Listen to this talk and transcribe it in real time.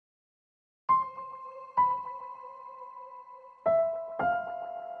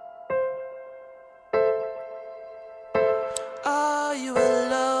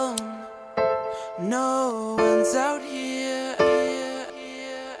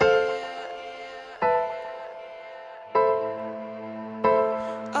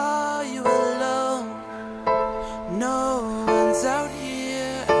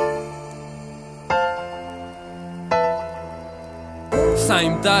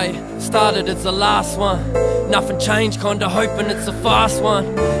same day, started as the last one. Nothing changed, kinda hoping it's the fast one.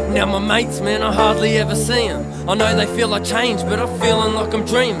 Now my mates, man, I hardly ever see them. I know they feel like change, but I'm feeling like I'm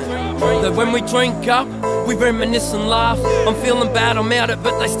dreaming. That when we drink up, we reminisce and laugh. I'm feeling bad, I'm out it,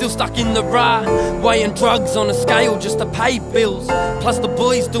 but they still stuck in the ride. Weighing drugs on a scale just to pay bills. Plus the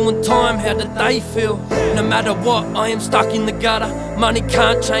boys doing time, how did they feel? No matter what, I am stuck in the gutter. Money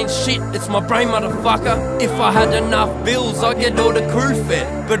can't change shit, it's my brain, motherfucker. If I had enough bills, I'd get all the crew fed.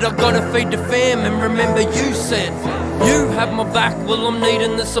 But I've gotta feed the fam, and remember you said you have my back, well I'm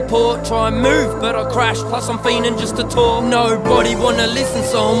needing the support. Try and move, but I crash, plus I'm fiending just to talk. Nobody wanna listen,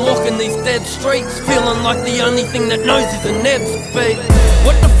 so I'm walking these dead streets, feeling like the only thing that knows is a Nebs beat.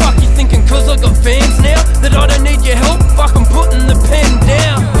 What the fuck you thinking, cause I got fans now? That I don't need your help? Fuck, I'm putting the pen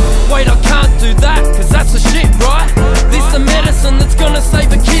down. Wait, I can't do that, cause that's the shit, right? This the medicine that's gonna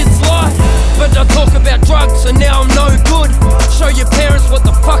save a kid's life. But I talk about drugs, so now I'm no good. Show your parents what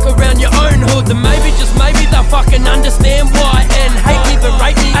the fuck around your own hood. Then maybe, just maybe, they'll fucking understand why. And hate me, but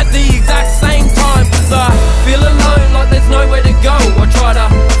rate me at the exact same time. Cause I feel alone, like there's nowhere to go. I try to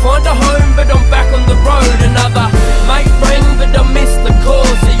find a home, but I'm back on the road. Another mate rang, but I missed the call.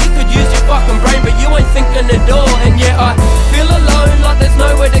 So you could use your fucking brain, but you ain't thinking at all. And yeah, I feel alone, like there's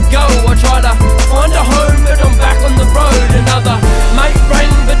nowhere to go. I try to find a home, but I'm back on the road. Another mate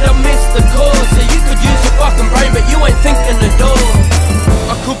rang, but I missed the call. So you could use your fucking brain, but you ain't thinking at all.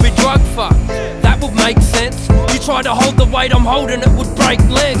 I could be drug fucked, that would make sense. You try to hold the weight I'm holding, it would break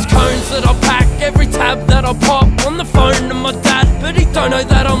legs. Cones that I pack, every tab that I pop. On the phone to my dad, but he don't know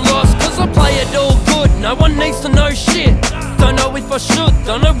that I'm lost. Cause I play it all good, no one needs to know shit. Don't know if I should,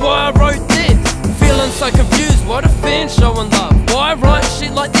 don't know why I wrote this. Feeling so confused, why the fans showing love? Why I write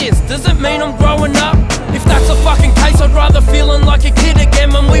shit like this, does it mean I'm growing up? If that's a fucking case, I'd rather feeling like a kid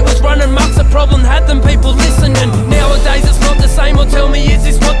again. When we was running mucks, the problem had them people listening. Nowadays it's not the same, or tell me it's